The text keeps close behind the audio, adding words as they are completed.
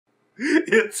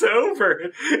It's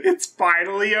over. It's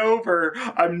finally over.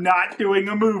 I'm not doing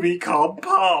a movie called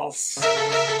Pulse. What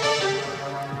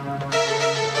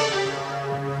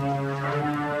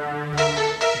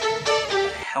the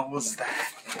hell was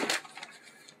that?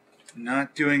 I'm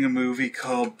not doing a movie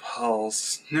called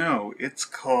Pulse. No, it's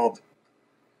called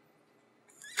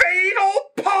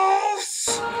Fatal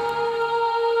Pulse!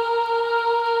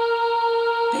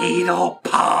 Fatal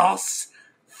Pulse?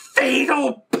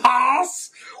 Fatal Pulse?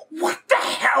 What the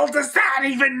hell does that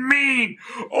even mean?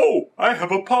 Oh, I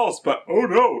have a pulse, but oh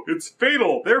no, it's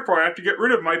fatal. Therefore, I have to get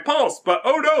rid of my pulse, but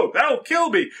oh no, that'll kill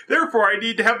me. Therefore, I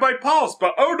need to have my pulse,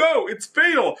 but oh no, it's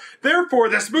fatal. Therefore,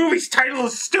 this movie's title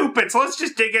is stupid, so let's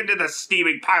just dig into the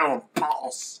steaming pile of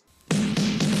pulse.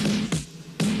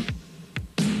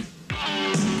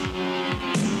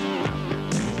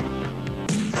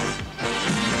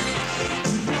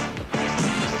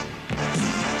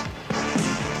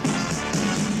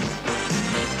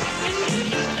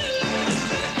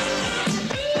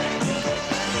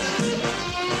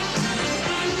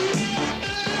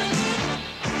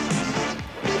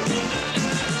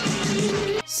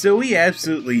 So we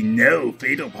absolutely know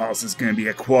Fatal Pulse is going to be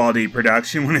a quality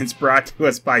production when it's brought to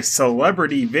us by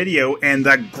Celebrity Video and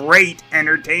the Great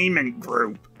Entertainment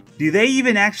Group. Do they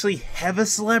even actually have a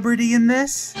celebrity in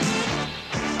this?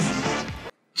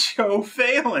 Joe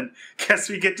Phelan. Guess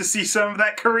we get to see some of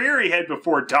that career he had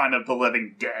before Dawn of the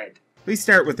Living Dead. We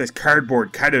start with this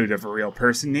cardboard cutout of a real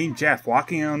person named Jeff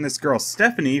walking on this girl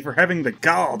Stephanie for having the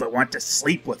gall to want to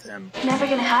sleep with him. Never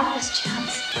gonna have this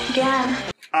chance again.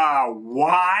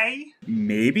 Why?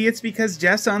 Maybe it's because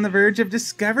Jeff's on the verge of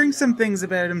discovering some things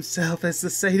about himself as the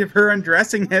sight of her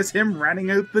undressing has him running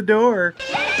out the door.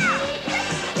 Get out!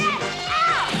 Get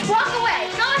out! Walk away!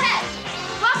 Go ahead!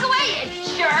 Walk away,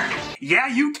 you jerk! Yeah,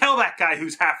 you tell that guy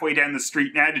who's halfway down the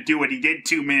street now to do what he did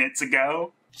 2 minutes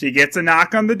ago. She gets a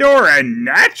knock on the door and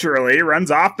naturally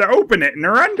runs off to open it in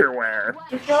her underwear.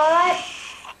 You feel alright?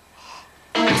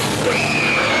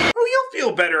 Oh, you'll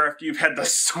feel better after you've had the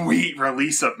sweet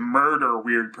release of Murder,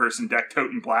 Weird Person Decked Out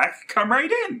in Black. Come right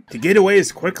in. To get away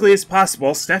as quickly as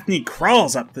possible, Stephanie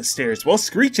crawls up the stairs while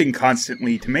screeching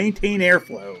constantly to maintain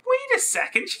airflow. Wait a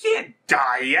second, she can't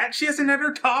die yet. She hasn't had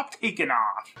her top taken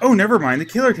off. Oh, never mind. The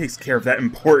killer takes care of that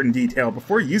important detail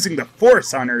before using the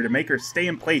force on her to make her stay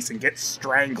in place and get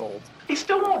strangled. He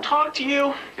still won't talk to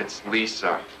you. It's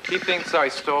Lisa. He thinks I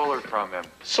stole her from him.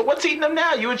 So what's eating him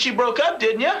now? You and she broke up,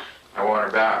 didn't you? I want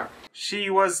her back. She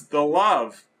was the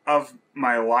love of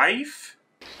my life?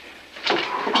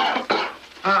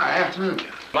 Hi, afternoon.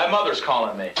 My mother's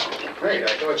calling me. Great,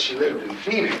 I thought she lived in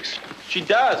Phoenix. She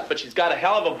does, but she's got a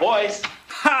hell of a voice.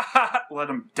 Ha ha! Let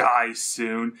him die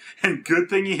soon. And good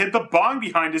thing he hid the bong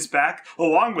behind his back,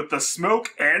 along with the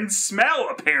smoke and smell,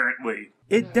 apparently.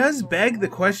 It does beg the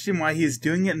question why he is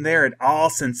doing it in there at all,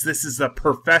 since this is the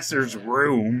professor's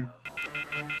room.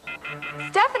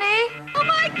 Stephanie! Oh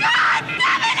my god!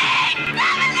 Stephanie!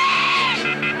 Stephanie!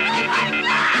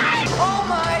 Oh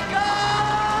my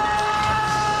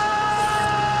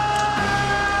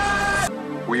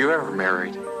god! Were you ever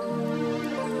married?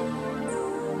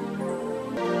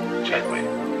 Gently.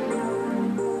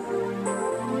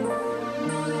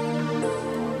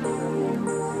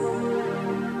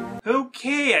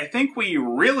 Okay, I think we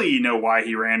really know why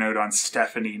he ran out on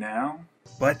Stephanie now.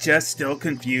 But just still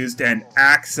confused and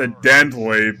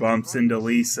accidentally bumps into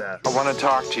Lisa. I want to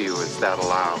talk to you. Is that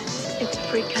allowed? It's a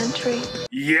free country.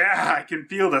 Yeah, I can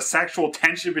feel the sexual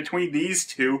tension between these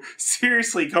two.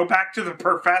 Seriously, go back to the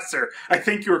professor. I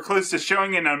think you were close to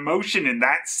showing an emotion in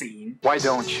that scene. Why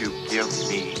don't you give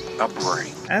me a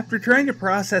break? After trying to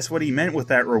process what he meant with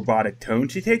that robotic tone,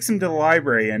 she takes him to the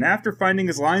library and after finding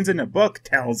his lines in a book,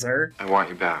 tells her, I want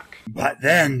you back. But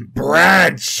then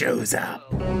Brad shows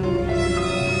up.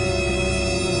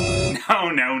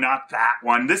 No, not that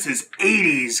one. This is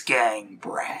 80s gang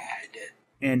Brad.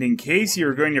 And in case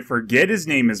you're going to forget his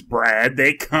name is Brad,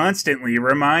 they constantly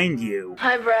remind you.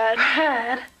 Hi, Brad.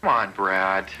 Brad. Come on,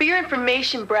 Brad. For your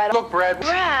information, Brad. Look, Brad.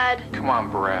 Brad. Come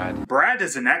on, Brad. Brad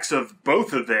is an ex of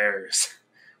both of theirs.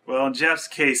 Well, in Jeff's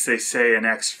case, they say an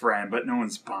ex-friend, but no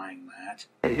one's buying that.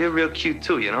 You're real cute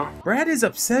too, you know? Brad is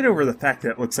upset over the fact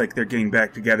that it looks like they're getting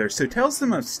back together, so tells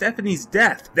them of Stephanie's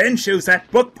death, then shows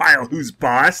that book pile who's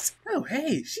boss. Oh,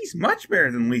 hey, she's much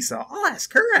better than Lisa. I'll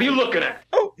ask her. What are you looking at?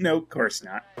 Oh, no, of course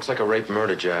not. Looks like a rape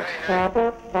murder, Jack.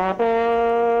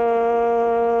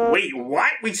 Wait,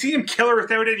 what? We see him kill her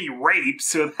without any rape,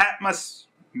 so that must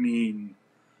mean...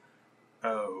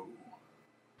 Oh.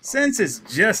 Since it's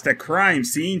just a crime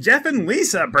scene, Jeff and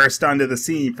Lisa burst onto the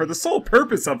scene for the sole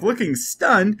purpose of looking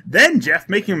stunned, then Jeff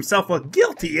making himself look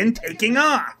guilty and taking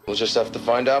off. We'll just have to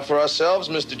find out for ourselves,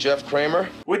 Mr. Jeff Kramer.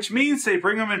 Which means they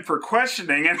bring him in for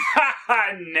questioning, and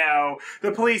haha, no,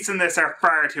 the police in this are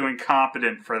far too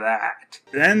incompetent for that.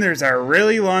 Then there's a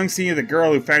really long scene of the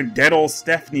girl who found dead old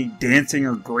Stephanie dancing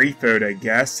her grave out, I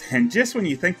guess, and just when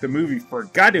you think the movie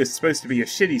forgot it was supposed to be a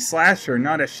shitty slasher,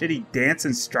 not a shitty dance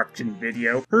instruction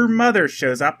video, her mother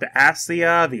shows up to ask the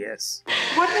obvious.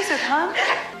 What is it, huh?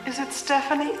 Is it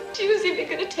Stephanie? She was even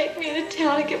gonna take me into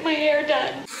town to get my hair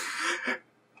done.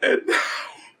 And now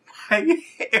my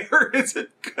hair isn't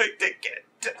going to get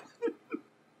done.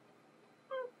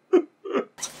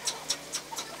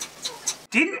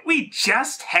 Didn't we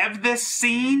just have this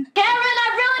scene? Cameron, I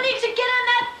really need to get in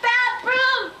that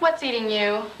bathroom! What's eating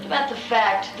you? About the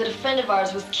fact that a friend of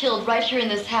ours was killed right here in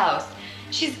this house.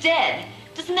 She's dead.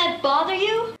 Doesn't that bother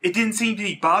you? It didn't seem to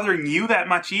be bothering you that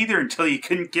much either until you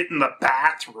couldn't get in the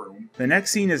bathroom. The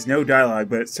next scene has no dialogue,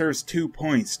 but it serves 2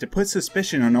 points: to put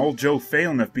suspicion on old Joe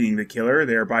Phelan of being the killer,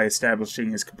 thereby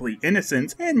establishing his complete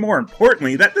innocence, and more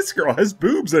importantly, that this girl has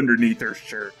boobs underneath her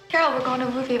shirt. Carol, we're going to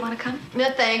a movie. You want to come?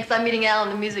 No, thanks. I'm meeting Al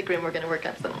in the music room. We're going to work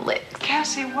on some licks.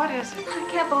 Cassie, what is it? I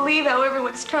can't believe how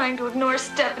everyone's trying to ignore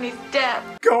Stephanie's death.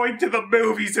 Going to the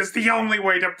movies is the only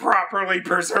way to properly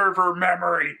preserve her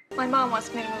memory. My mom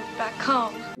wants me to move back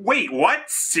home. Wait,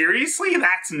 what? Seriously?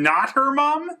 That's not her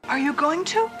mom? Are you going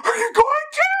to? Are you going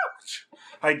to?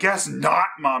 I guess not.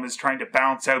 Mom is trying to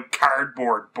bounce out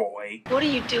Cardboard Boy. What are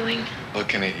you doing?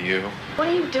 Looking at you. What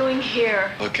are you doing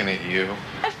here? Looking at you.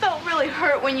 I felt really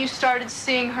hurt when you started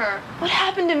seeing her. What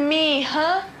happened to me,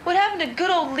 huh? What happened to good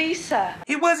old Lisa?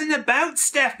 It wasn't about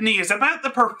Stephanie, it's about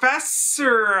the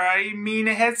professor. I mean,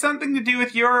 it had something to do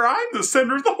with your I'm the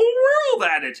center of the whole world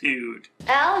attitude.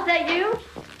 Al, is that you?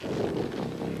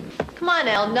 Come on,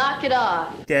 Al, knock it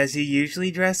off. Does he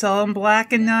usually dress all in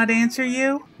black and not answer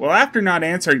you? Well, after not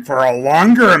answering for a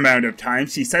longer amount of time,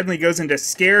 she suddenly goes into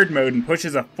scared mode and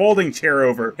pushes a folding chair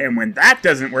over. And when that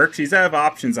doesn't work, she's out of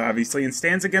options, obviously, and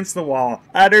stands against the wall,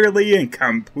 utterly and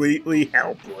completely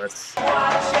helpless.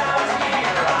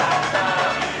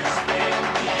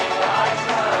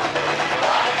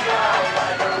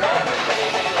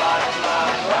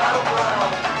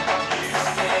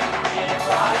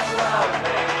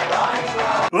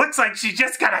 Looks like she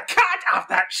just got a cut off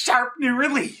that sharp new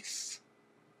release.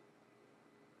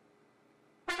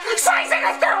 Slicing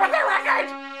her throat with a record!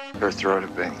 Her throat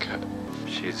had been cut.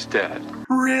 She's dead.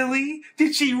 Really?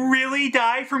 Did she really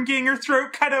die from getting her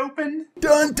throat cut open?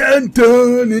 Dun dun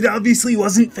dun! It obviously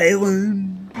wasn't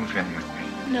Phelan. Move in with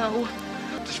me. No.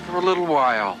 Just for a little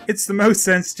while. It's the most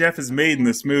sense Jeff has made in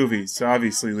this movie, so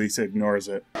obviously Lisa ignores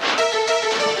it.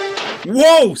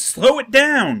 Whoa! Slow it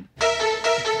down!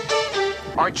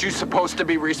 Aren't you supposed to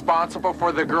be responsible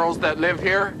for the girls that live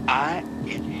here? I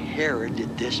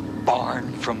inherited this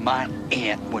barn from my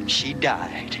aunt when she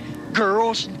died,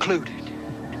 girls included.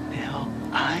 And now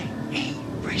I ain't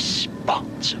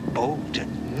responsible to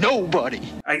nobody.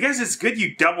 I guess it's good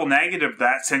you double negative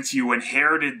that since you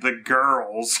inherited the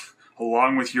girls,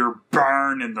 along with your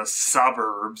barn in the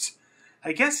suburbs.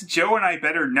 I guess Joe and I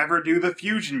better never do the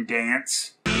fusion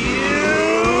dance.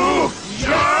 You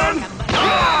done?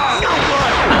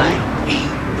 I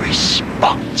ain't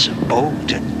responsible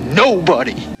to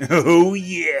nobody. Oh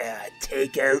yeah,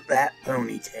 take out that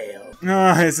ponytail.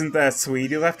 Oh, isn't that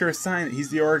sweet? He left her a sign that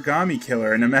he's the origami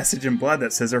killer and a message in blood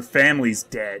that says her family's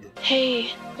dead.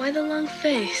 Hey, why the long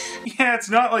face? Yeah, it's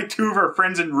not like two of our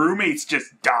friends and roommates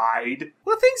just died.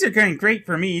 Well, things are going great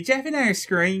for me. Jeff and I are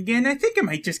screwing again. I think I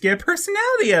might just get a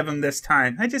personality of him this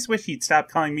time. I just wish he'd stop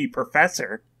calling me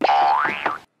Professor.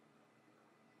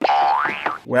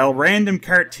 Well, random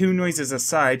cartoon noises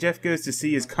aside, Jeff goes to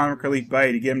see his comic relief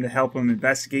buddy to get him to help him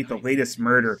investigate the latest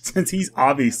murder, since he's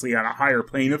obviously on a higher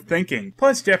plane of thinking.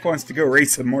 Plus, Jeff wants to go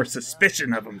raise some more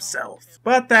suspicion of himself.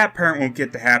 But that part won't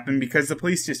get to happen because the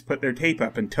police just put their tape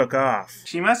up and took off.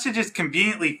 She must have just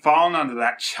conveniently fallen onto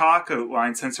that chalk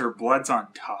outline since her blood's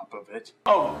on top of it.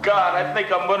 Oh, God, I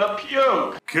think I'm gonna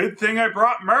puke. Good thing I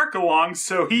brought Mark along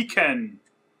so he can...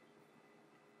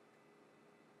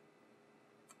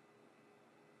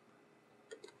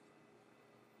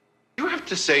 You have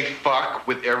to say fuck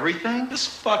with everything? This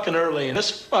fucking early and this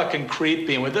fucking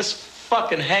creepy and with this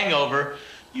fucking hangover,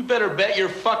 you better bet your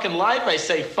fucking life I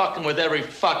say fucking with every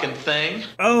fucking thing.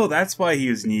 Oh, that's why he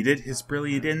was needed, his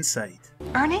brilliant insight.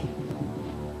 Ernie?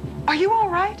 Are you all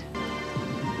right?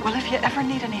 Well, if you ever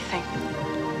need anything,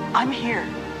 I'm here.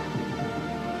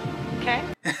 okay?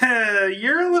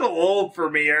 You're a little old for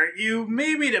me, aren't you?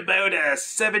 Maybe in about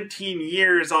 17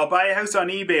 years I'll buy a house on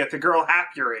eBay with a girl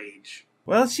half your age.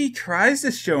 Well, she tries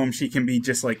to show him she can be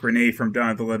just like Renee from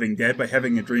Dawn of the Living Dead by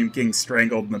having a dream getting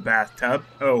strangled in the bathtub.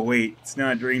 Oh wait, it's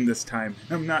not a dream this time.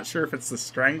 I'm not sure if it's the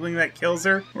strangling that kills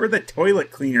her, or the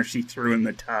toilet cleaner she threw in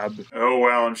the tub. Oh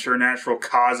well, I'm sure natural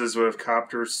causes would have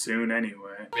copped her soon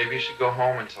anyway. Maybe you should go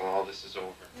home until all this is over.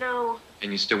 No.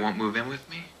 And you still won't move in with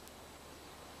me?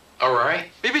 All right.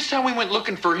 Maybe it's time we went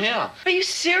looking for him. Are you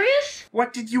serious?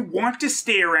 What did you want to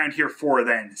stay around here for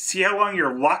then? See how long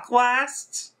your luck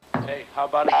lasts? Hey, how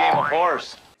about a game of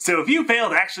horse? So if you fail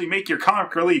to actually make your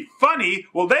comic relief funny,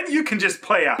 well then you can just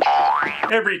play a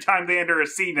every time they enter a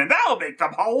scene and that'll make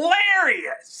them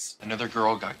hilarious! Another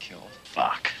girl got killed.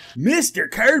 Fuck. Mr.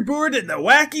 Cardboard and the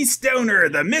Wacky Stoner,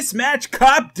 the mismatched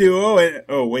cop duo, and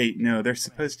oh wait, no, they're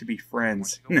supposed to be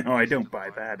friends. No, I don't buy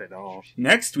that at all.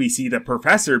 Next we see the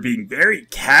professor being very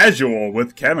casual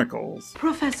with chemicals.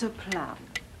 Professor Plum.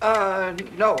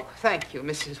 No, thank you,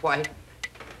 Mrs. White.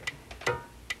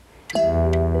 My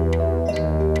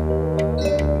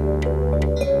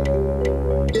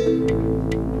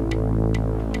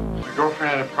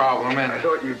girlfriend had a problem and I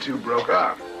thought you two broke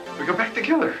up. we go back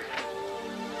together.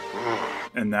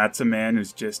 And that's a man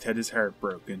who's just had his heart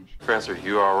broken. Professor,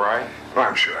 you all right? Oh,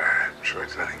 I'm sure. I'm sure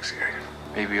it's nothing serious.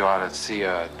 Maybe you ought to see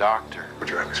a doctor. What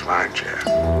you have is fine, Jeff.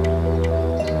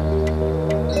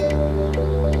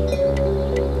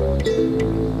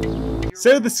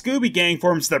 So the Scooby Gang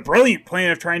forms the brilliant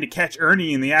plan of trying to catch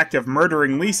Ernie in the act of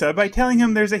murdering Lisa by telling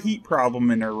him there's a heat problem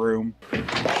in her room.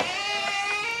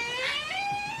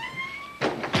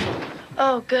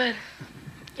 Oh, good.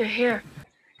 You're here.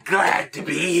 Glad to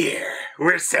be here.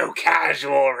 We're so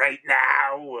casual right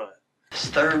now.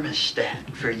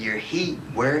 Thermostat for your heat,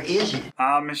 where is it?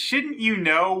 Shouldn't you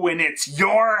know when it's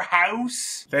your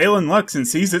house? Phelan looks and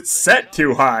sees it's set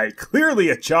too high. Clearly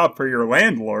a job for your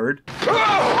landlord.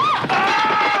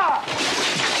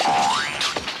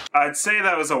 I'd say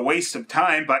that was a waste of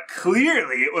time, but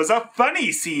clearly it was a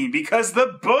funny scene because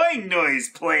the boing noise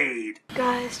played.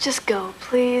 Guys, just go,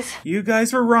 please. You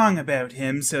guys were wrong about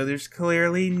him, so there's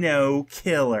clearly no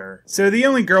killer. So the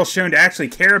only girl shown to actually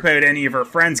care about any of her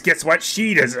friends gets what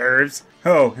she deserves.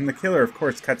 Oh, and the killer of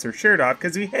course cuts her shirt off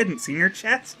because we hadn't seen her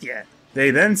chest yet. They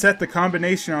then set the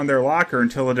combination on their locker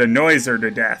until it annoys her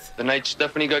to death. The night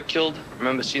Stephanie got killed, I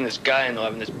remember seeing this guy and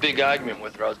having this big argument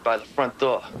with her. I was by the front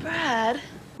door. Brad?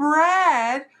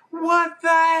 Brad? What the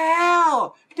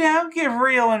hell? Don't give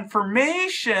real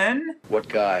information. What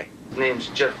guy? His name's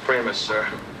Jeff Kramer, sir.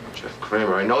 Jeff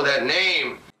Kramer, I know that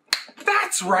name.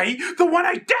 That's right, the one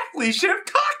I definitely should have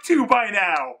talked to by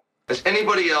now. Has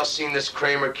anybody else seen this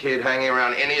Kramer kid hanging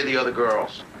around any of the other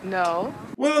girls? No.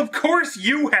 Well, of course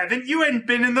you haven't. You hadn't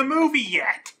been in the movie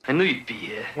yet. I knew you'd be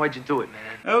here. Why'd you do it,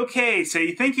 man? Okay, so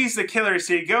you think he's the killer,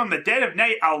 so you go in the dead of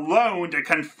night alone to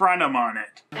confront him on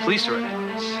it. The police are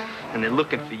at this, and they're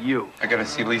looking for you. I gotta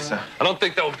see Lisa. I don't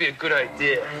think that would be a good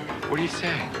idea. What do you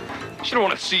say? She don't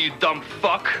want to see you, dumb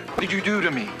fuck. What did you do to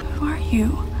me? Who are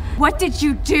you? What did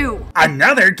you do?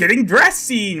 Another getting dressed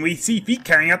scene! We see feet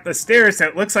carrying up the stairs, so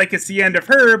it looks like it's the end of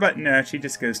her, but no, she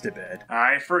just goes to bed.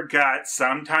 I forgot,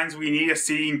 sometimes we need a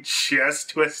scene just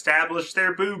to establish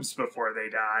their boobs before they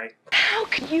die. How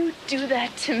can you do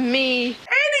that to me?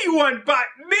 Anyone but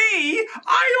me!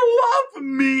 I love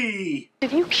me!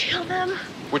 Did you kill them?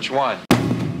 Which one?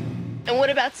 And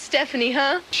what about Stephanie,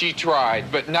 huh? She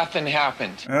tried, but nothing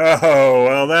happened. Oh,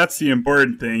 well, that's the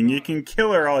important thing. You can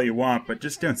kill her all you want, but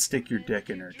just don't stick your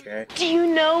dick in her, okay? Do you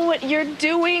know what you're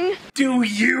doing? Do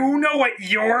you know what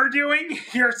you're doing?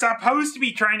 You're supposed to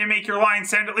be trying to make your line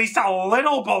sound at least a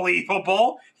little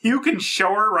believable. You can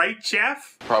show her, right,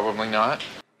 Jeff? Probably not.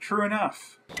 True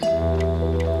enough.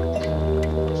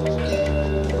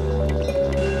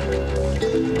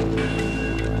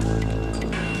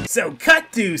 So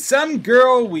cut to some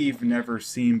girl we've never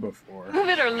seen before. Move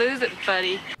it or lose it,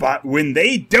 buddy. But when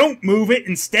they don't move it,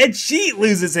 instead she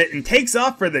loses it and takes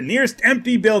off for the nearest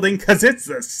empty building because it's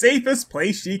the safest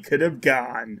place she could have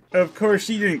gone. Of course,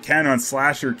 she didn't count on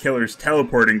slasher killers'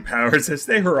 teleporting powers as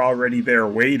they were already there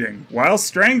waiting. While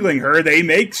strangling her, they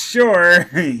make sure,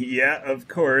 yeah, of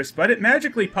course, but it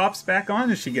magically pops back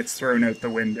on as she gets thrown out the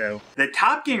window. The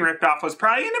top getting ripped off was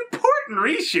probably an important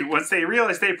reshoot once they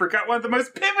realized they forgot one of the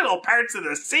most pivotal parts of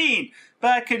the scene,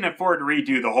 but I couldn't afford to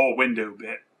redo the whole window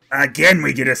bit. Again,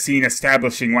 we get a scene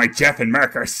establishing why Jeff and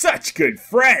Mark are such good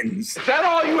friends. Is that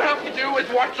all you have to do is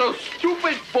watch those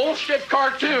stupid bullshit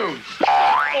cartoons?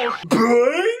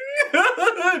 Boing!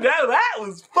 Now that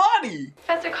was funny!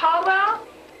 Professor Caldwell?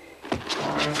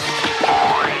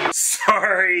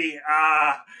 Sorry,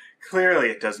 Clearly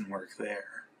it doesn't work there.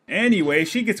 Anyway,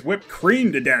 she gets whipped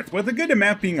cream to death, with a good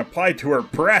amount being applied to her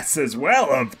breasts as well,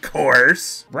 of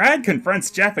course. Brad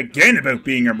confronts Jeff again about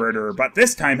being a murderer, but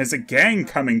this time has a gang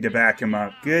coming to back him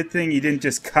up. Good thing he didn't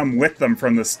just come with them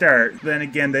from the start. Then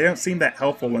again, they don't seem that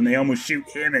helpful when they almost shoot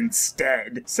him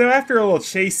instead. So after a little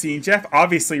chase scene, Jeff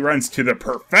obviously runs to the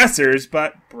professor's,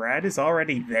 but Brad is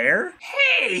already there?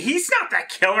 Hey, he's not the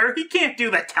killer. He can't do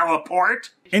the teleport.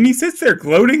 And he sits there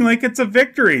gloating like it's a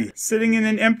victory, sitting in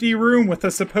an empty room with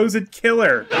a supposed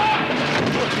killer.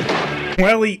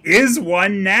 Well, he is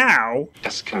one now.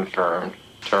 It's confirmed.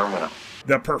 Terminal.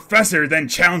 The professor then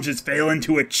challenges Phelan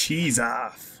to a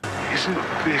cheese-off. Isn't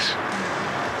this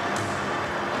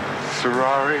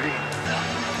sorority?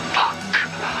 Fuck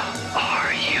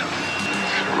are you?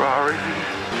 Sorority?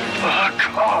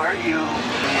 Fuck are you?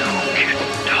 You get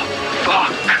the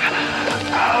fuck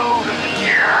out of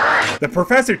here. The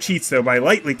professor cheats, though, by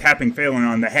lightly tapping Phelan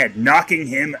on the head, knocking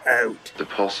him out. The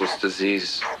pulseless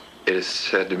disease, it is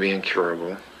said to be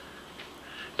incurable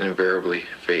and invariably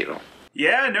fatal.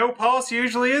 Yeah, no pulse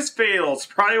usually is fatal. It's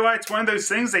probably why it's one of those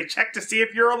things they check to see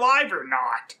if you're alive or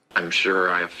not. I'm sure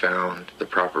I have found the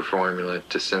proper formula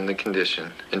to send the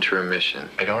condition into remission.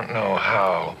 I don't know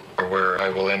how or where I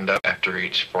will end up after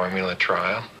each formula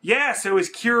trial. Yeah, so his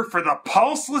cure for the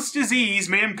pulseless disease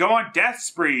made him go on death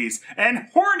sprees. And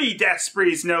horny death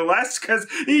sprees, no less, because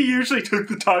he usually took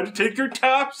the time to take your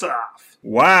tops off.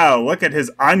 Wow, look at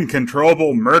his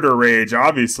uncontrollable murder rage,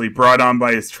 obviously brought on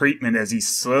by his treatment as he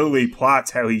slowly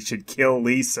plots how he should kill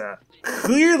Lisa.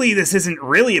 Clearly this isn't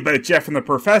really about Jeff and the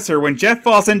professor when Jeff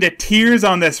falls into tears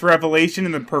on this revelation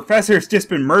and the professor's just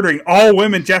been murdering all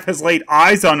women Jeff has laid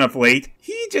eyes on of late.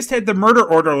 He just had the murder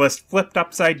order list flipped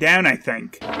upside down, I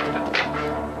think.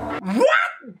 What?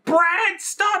 Brad,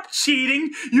 stop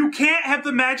cheating! You can't have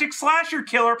the magic slasher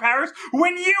killer powers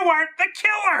when you aren't the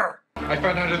killer! I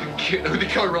found out who the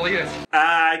killer really is.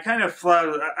 I kind of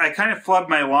flubbed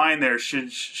my line there.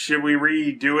 Should we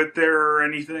redo it there or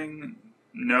anything?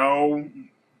 No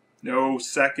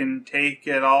second take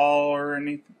at all or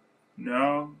anything?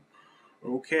 No?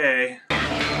 Okay.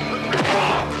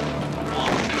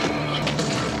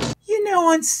 You know,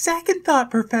 on second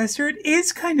thought, Professor, it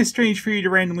is kind of strange for you to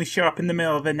randomly show up in the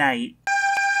middle of the night.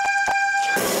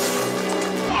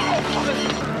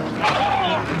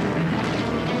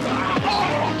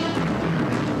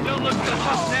 Don't look so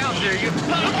tough now, dare you?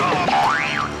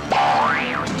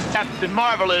 Captain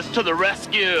Marvelous to the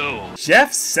rescue!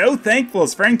 Jeff's so thankful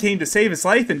his friend came to save his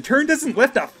life and Turn doesn't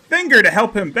lift a finger to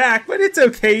help him back, but it's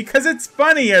okay because it's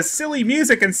funny as silly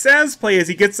music and sounds play as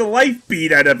he gets the life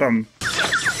beat out of him.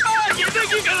 You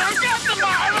think you can hook Captain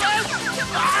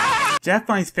Marvelous? Jeff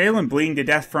finds Phelan bleeding to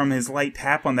death from his light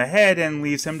tap on the head and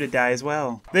leaves him to die as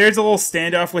well. There's a little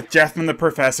standoff with Jeff and the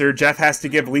professor. Jeff has to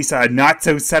give Lisa a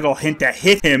not-so-subtle hint to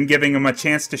hit him, giving him a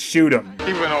chance to shoot him.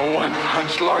 Even a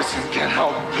one-punch Larson can't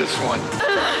help this one.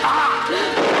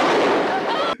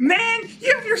 Man,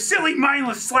 you have your silly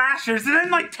mindless slashers, and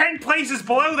then like 10 places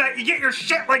below that you get your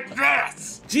shit like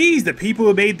this! Geez, the people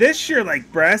who made this sure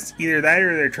like breasts. Either that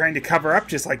or they're trying to cover up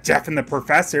just like Jeff and the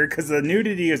professor, because the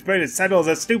nudity is about as subtle as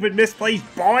a stupid misplaced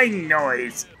boing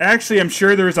noise. Actually, I'm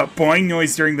sure there was a boing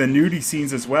noise during the nudie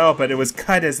scenes as well, but it was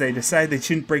cut as they decided they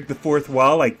shouldn't break the fourth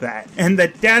wall like that. And the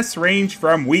deaths range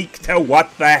from weak to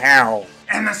what the hell.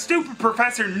 And the stupid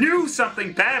professor knew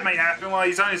something bad might happen while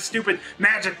he's on his stupid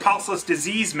magic pulseless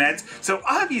disease meds, so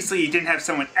obviously he didn't have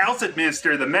someone else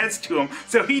administer the meds to him,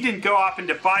 so he didn't go off and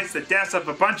devise the deaths of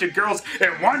a bunch of girls in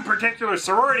one particular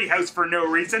sorority house for no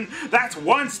reason. That's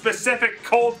one specific,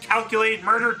 cold, calculated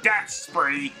murder death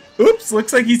spree. Oops,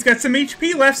 looks like he's got some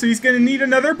HP left, so he's gonna need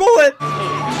another bullet.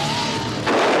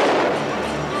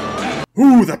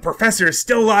 Ooh, the professor is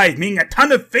still alive, meaning a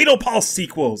ton of Fatal Pulse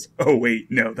sequels! Oh wait,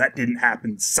 no, that didn't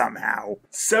happen somehow.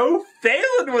 So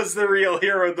Phelan was the real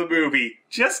hero of the movie,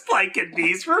 just like in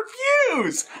these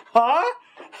reviews! Huh?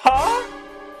 Huh?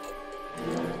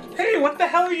 Hey, what the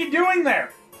hell are you doing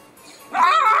there?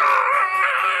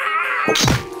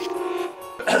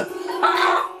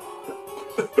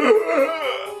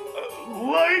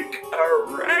 Like a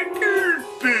record,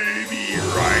 baby,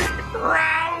 right?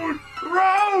 Round,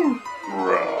 round,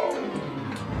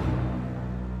 round.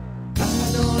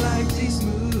 I don't like this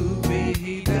movie.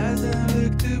 He doesn't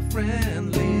look too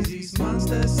friendly. These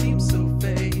monsters seem so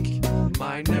fake.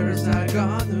 My nerves are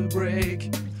gonna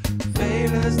break.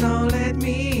 Phelous, don't let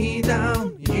me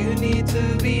down. You need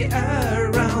to be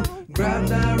around. Grab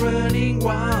that running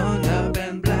one up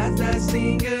and blast that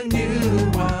single new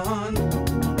one.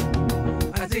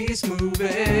 This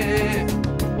movie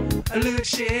look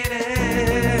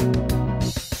shitty.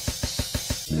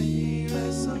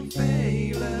 Phelous,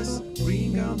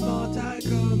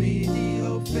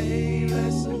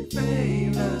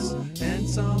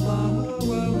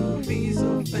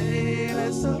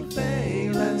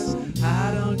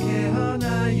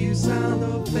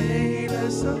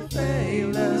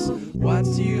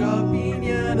 your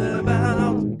opinion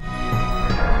about?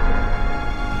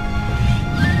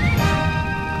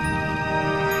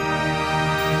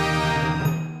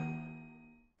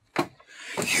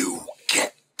 You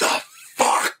get the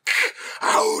fuck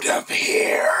out of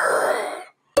here!